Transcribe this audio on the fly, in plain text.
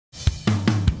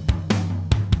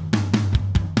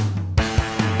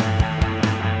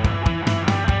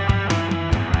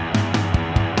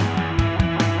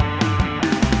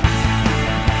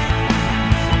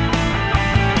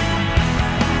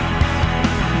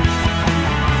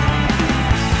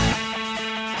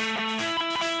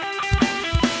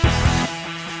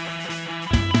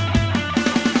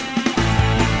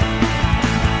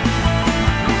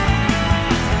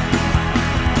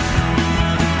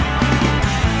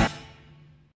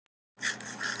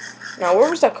Now, where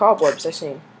was that cobwebs I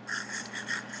seen?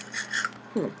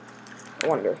 I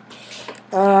wonder.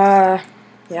 Yeah,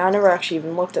 I never actually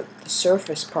even looked at the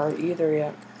surface part either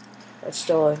yet. That's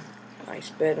still a nice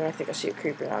bit, and I think I see a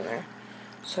creeper down there.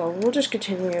 So we'll just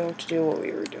continue to do what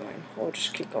we were doing. We'll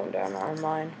just keep going down our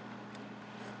mine.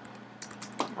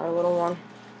 Our little one.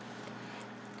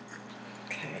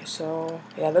 Okay, so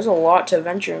yeah, there's a lot to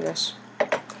adventure in this.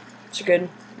 It's a good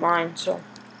mine, so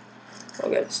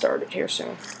we'll get it started here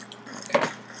soon. Okay.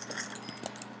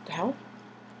 The hell?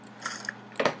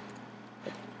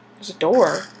 There's a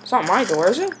door. It's not my door,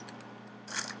 is it?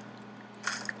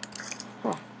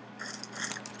 Huh.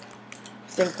 I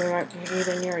think we might be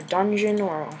either near a dungeon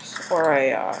or a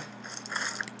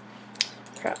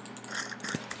crap.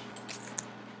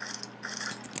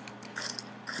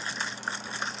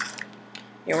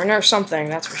 Yeah, we're near something,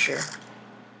 that's for sure.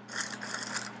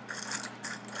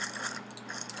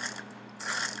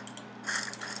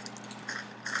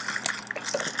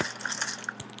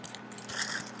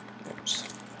 Oops.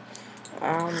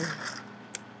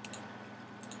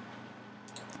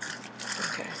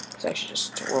 Okay, let's actually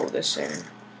just throw this in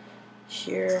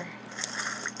here.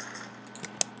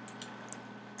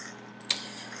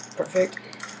 Perfect.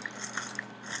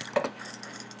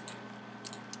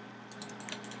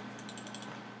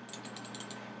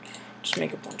 Just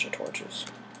make a bunch of torches.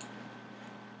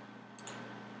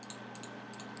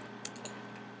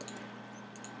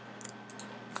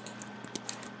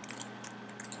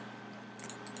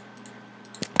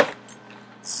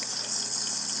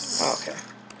 Okay.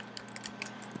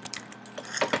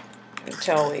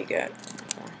 Until we get.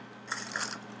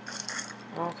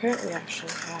 Okay, we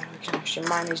can actually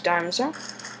mine these diamonds out.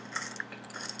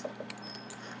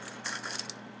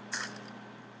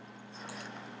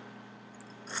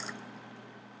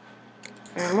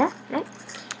 Any more? Nope.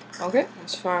 Okay,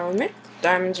 that's fine with me.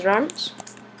 Diamonds are diamonds.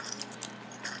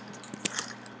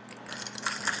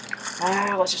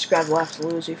 Let's just grab the left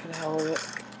Lucy for the hell of it.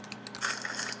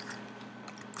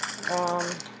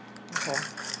 Okay.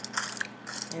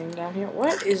 And down here,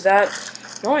 what is that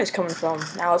noise coming from?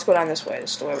 Now let's go down this way.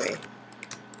 This is the way we.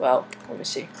 Well, let me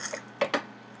see.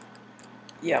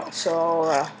 Yeah.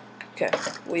 So, okay,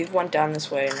 we've went down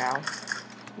this way now.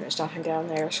 There's nothing down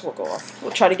there, so we'll go off.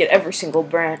 We'll try to get every single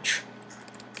branch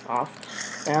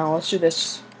off. Now let's do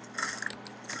this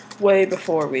way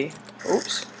before we.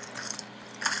 Oops.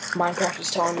 Minecraft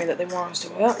is telling me that they want us to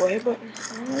go that way, but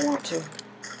I don't want to.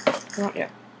 Not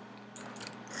yet.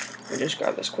 Let me just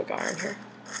grab this quick iron here.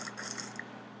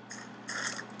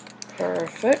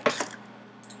 Perfect.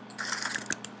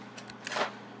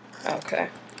 Okay.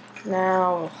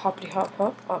 Now hoppity hop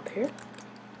hop up here.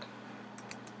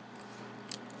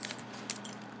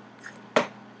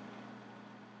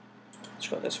 Let's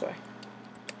go this way.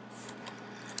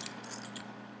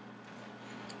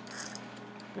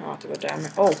 Now I'll have to go down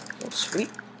there. Oh, sweet.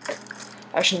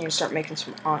 I actually need to start making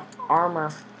some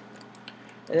armor.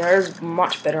 There's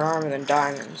much better armor than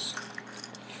diamonds,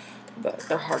 but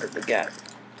they're harder to get.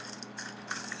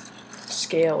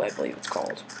 Scale, I believe it's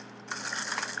called.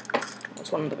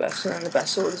 That's one of the best. And then the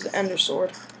best sword is the Ender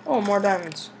Sword. Oh, more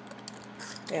diamonds.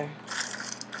 Yeah.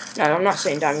 No, I'm not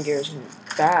saying diamond gear is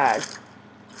bad.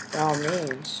 By all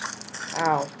means.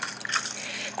 Ow.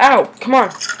 Ow! Come on!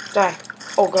 Die.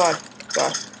 Oh god.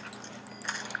 God.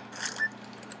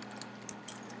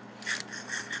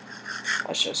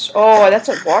 That's just. Oh, that's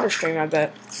a water stream, I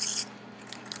bet.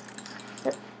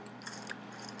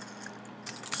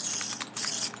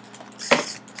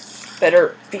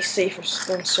 Better be safer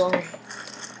than sorry.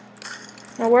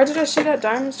 Now, where did I see that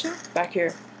diamonds to? Back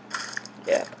here.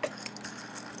 Yeah.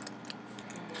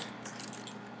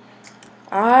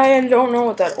 I don't know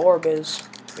what that orb is,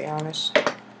 to be honest.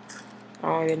 I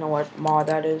don't even know what mod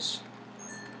that is.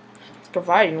 It's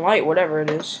providing light, whatever it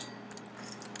is.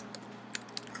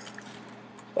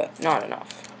 But not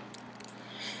enough.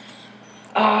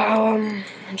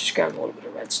 I just grabbed a little bit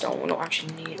of redstone. We don't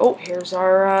actually need. Oh, here's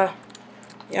our.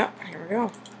 Yeah, here we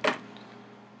go.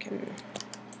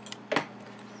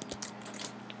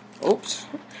 Oops,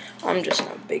 I'm just in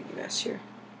a big mess here.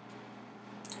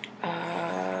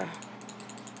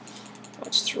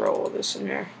 Let's throw all this in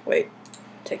there. Wait,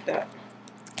 take that.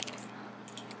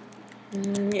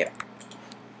 Yeah,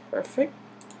 perfect.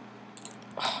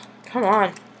 Oh, come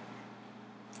on.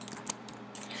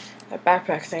 That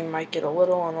backpack thing might get a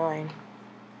little annoying.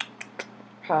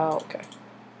 Okay.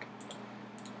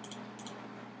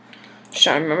 Just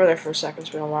trying to remember there for a second. It's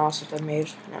been a while since I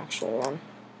made an actual one.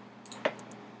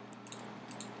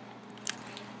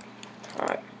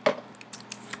 Alright.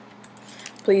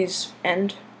 Please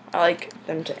end. I like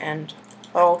them to end.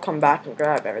 I'll come back and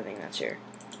grab everything that's here.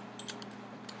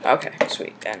 Okay,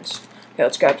 sweet, ends. Okay,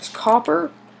 let's grab this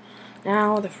copper.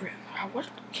 Now, what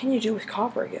can you do with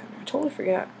copper again? I totally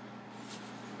forget.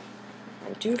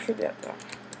 I do forget that.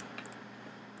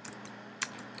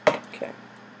 Okay.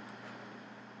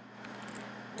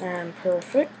 And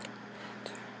perfect.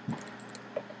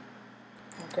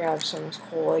 I'll grab some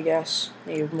coal, I guess.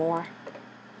 Need more.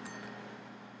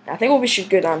 I think we'll be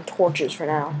good on torches for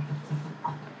now.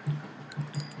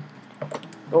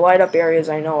 The light up areas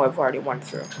I know I've already went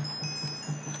through.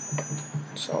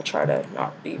 So I'll try to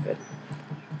not leave it.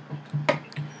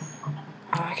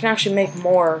 I can actually make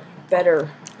more,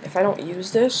 better. If I don't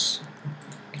use this,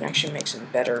 I can actually make some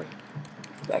better.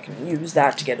 I can use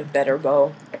that to get a better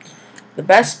bow. The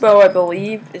best bow, I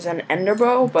believe, is an ender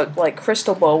bow, but like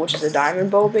crystal bow, which is a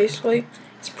diamond bow, basically,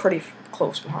 it's pretty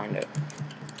close behind it.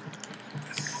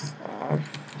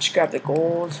 Just grab the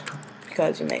gold,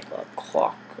 because you make a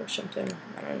clock or something.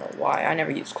 I don't know why. I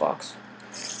never use clocks.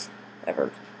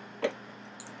 Ever.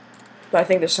 But I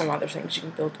think there's some other things you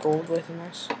can build gold with in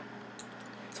this.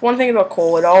 It's one thing about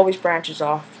coal, it always branches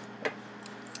off.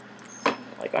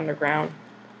 Like underground.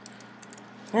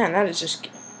 Man, that is just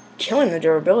killing the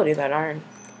durability of that iron.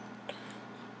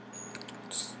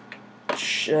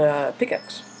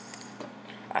 Pickaxe.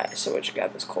 Alright, so we should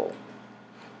grab this coal.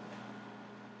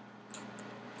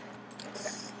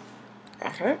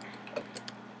 Okay.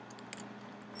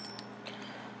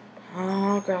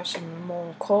 I'll grab some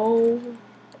more coal.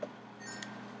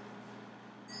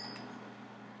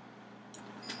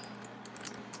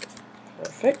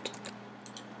 Perfect.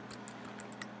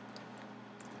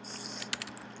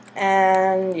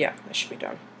 And yeah, that should be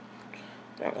done.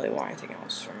 I don't really want anything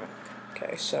else from it.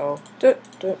 Okay, so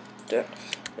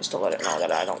just to let it know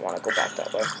that I don't want to go back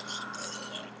that way.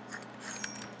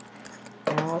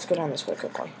 Now let's go down this way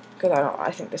quickly, because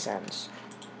I think this ends.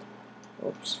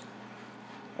 Oops.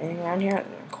 Anything around here?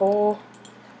 Coal.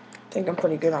 I think I'm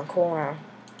pretty good on coal now.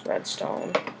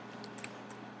 Redstone.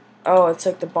 Oh, it's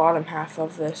like the bottom half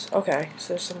of this. Okay, so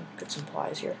there's some good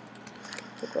supplies here.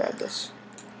 We'll grab this.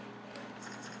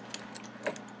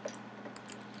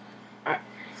 Alright.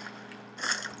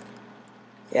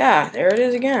 Yeah, there it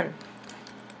is again.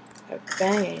 That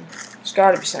banging. There's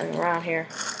gotta be something around here.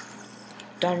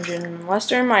 Dungeon. Unless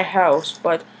they're in my house,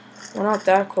 but we're not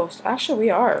that close. Actually, we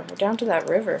are. We're down to that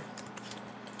river.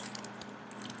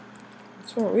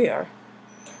 That's where we are.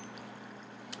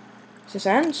 Does this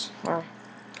ends? Or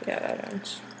yeah, that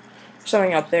ends. There's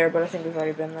something up there, but I think we've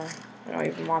already been there. I don't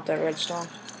even want that redstone.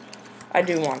 I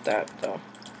do want that, though.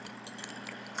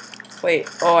 Wait,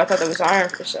 oh, I thought that was iron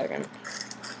for a second.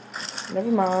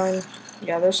 Never mind.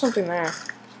 Yeah, there's something there.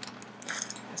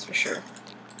 That's for sure.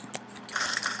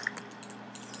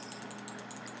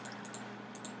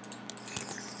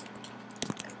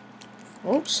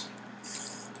 Oops.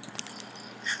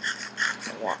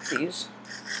 I want these.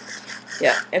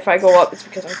 Yeah, if I go up, it's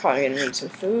because I'm probably going to need some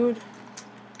food.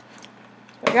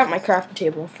 I got my crafting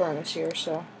table and furnace here,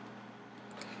 so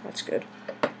that's good.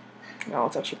 Now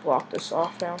let's actually block this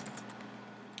off now.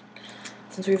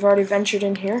 Since we've already ventured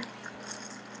in here.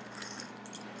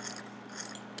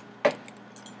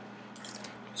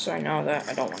 So I know that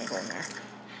I don't want to go in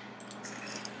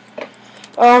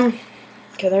there.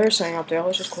 Okay, there is something up there.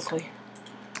 Let's just quickly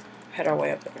head our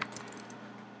way up there.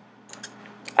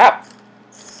 Ah!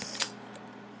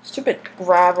 Stupid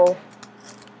gravel.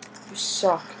 You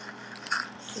suck.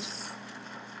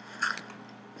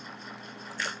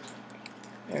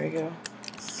 There we go.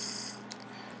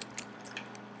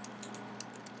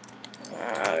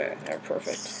 They're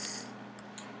perfect.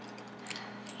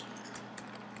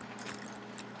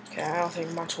 Okay, I don't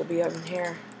think much will be up in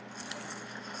here.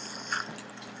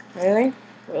 Anything?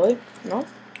 Really? No?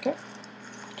 Okay.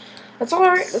 That's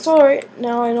alright. That's alright.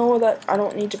 Now I know that I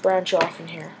don't need to branch off in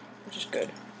here, which is good.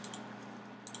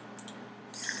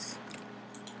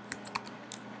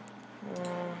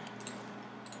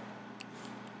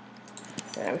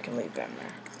 Yeah, we can leave them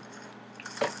there.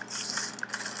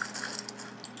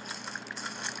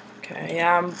 Okay,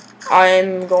 yeah,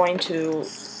 I'm going to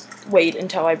wait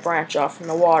until I branch off from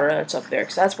the water that's up there,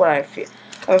 because that's what I feel.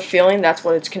 I have a feeling that's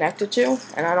what it's connected to,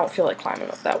 and I don't feel like climbing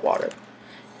up that water,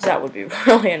 because that would be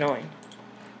really annoying.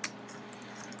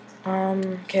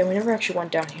 Okay, we never actually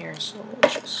went down here, so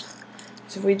let's just.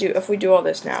 So if we do all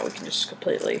this now, we can just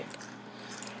completely.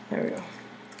 There we go.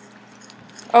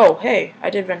 Oh, hey, I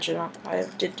did venture on. I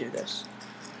did do this.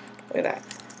 Look at that.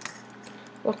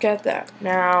 Look at that.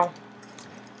 Now,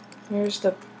 here's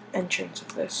the entrance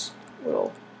of this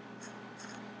little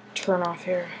turn off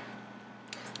here.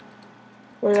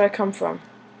 Where did I come from?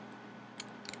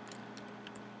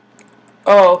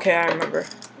 Oh, okay, I remember.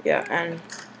 Yeah, and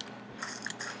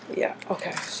Yeah,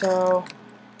 okay, so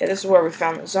yeah, this is where we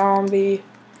found the zombie,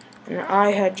 and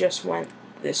I had just went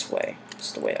this way. This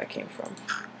is the way I came from.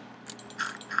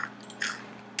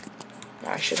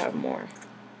 I should have more.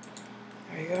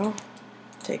 There you go.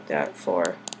 Take that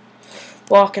for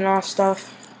walking off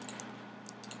stuff.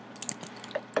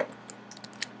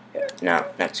 Yeah, now,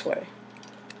 next way.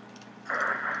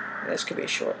 This could be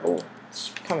short. Oh,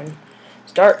 it's coming.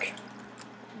 It's dark.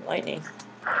 Lightning.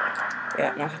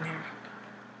 Yeah, nothing here.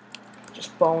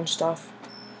 Just bone stuff.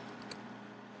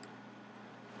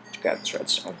 Let's grab this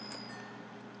redstone.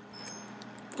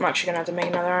 I'm actually gonna have to make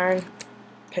another iron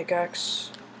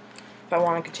pickaxe if I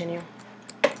want to continue.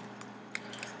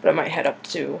 But I might head up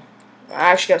to.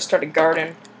 I actually gotta start a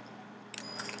garden.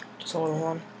 Just a little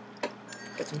one.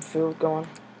 Get some food going.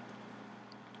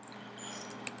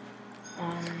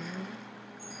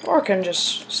 Or I can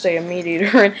just stay a meat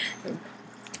eater and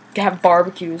have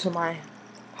barbecues in my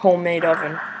homemade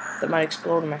oven that might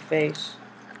explode in my face.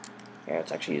 Here,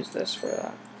 let's actually use this for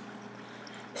that.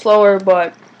 Slower,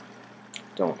 but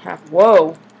don't have.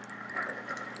 Whoa!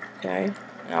 Okay,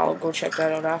 I'll go check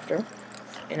that out after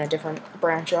in a different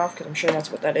branch off, because I'm sure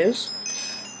that's what that is.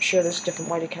 I'm sure there's a different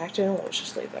way to connect it. Let's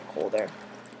just leave that coal there.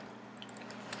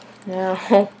 Now,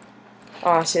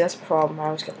 oh, see, that's the problem. I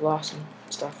always get lost and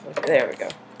stuff. Like, there we go.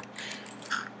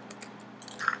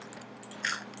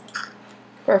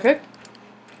 Perfect.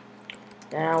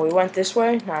 Now we went this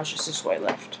way. Now it's just this way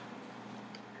left.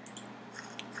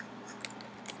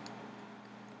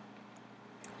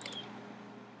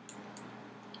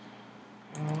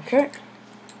 Okay.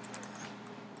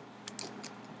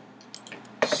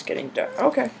 It's getting dark.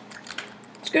 Okay.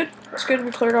 It's good. It's good.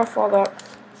 We cleared off all that.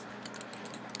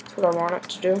 That's what I want it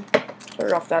to do.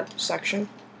 Cleared off that section.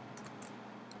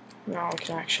 Now we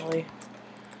can actually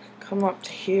come up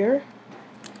to here.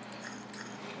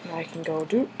 And I can go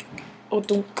doot, a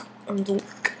dunk, a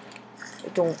dunk, a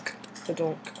dunk, a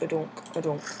dunk, a dunk, a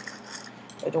dunk,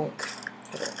 a dunk,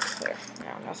 a dunk. There.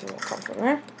 Now nothing will come from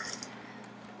there.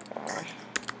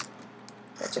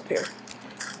 What's up here?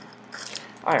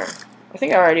 Iron. I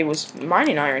think I already was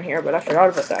mining iron here, but I forgot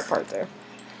about that part there.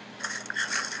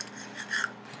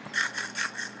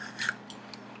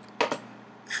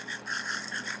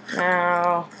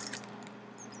 Now.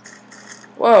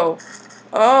 Whoa.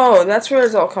 Oh, that's where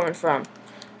it's all coming from.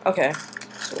 Okay.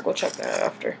 So we'll go check that out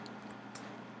after.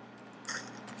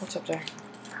 What's up there?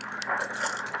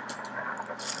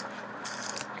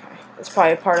 Okay. That's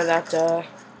probably a part of that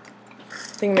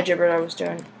thingamajigger I was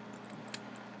doing.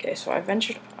 Okay, so I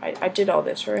ventured. I did all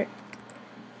this, right?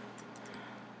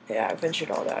 Yeah, I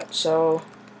ventured all that. So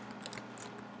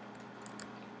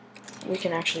we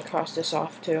can actually cross this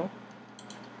off too.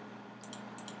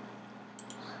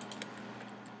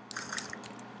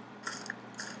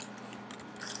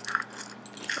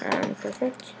 And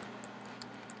perfect.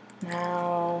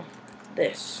 Now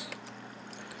this.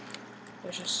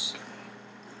 Let's just.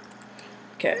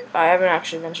 Okay, I haven't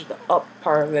actually ventured the up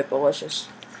part of it, but let's just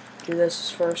do this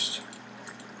first.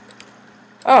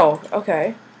 Oh,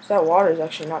 okay. So that water is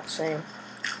actually not the same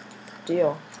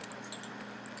deal.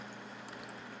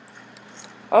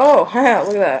 Oh, haha,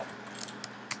 look at that.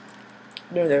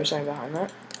 Knew there was something behind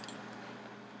that.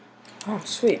 Oh,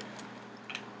 sweet.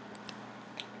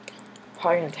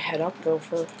 Probably gonna have to head up though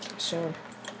for soon.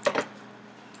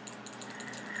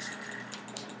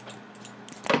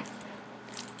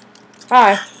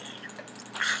 Hi.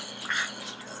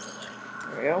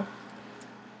 There we go.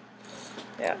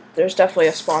 Yeah, there's definitely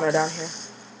a spawner down here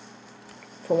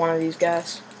for one of these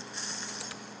guys.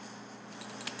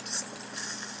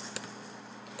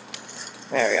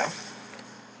 There we go.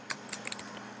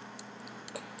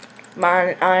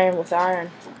 Mine iron with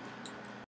iron.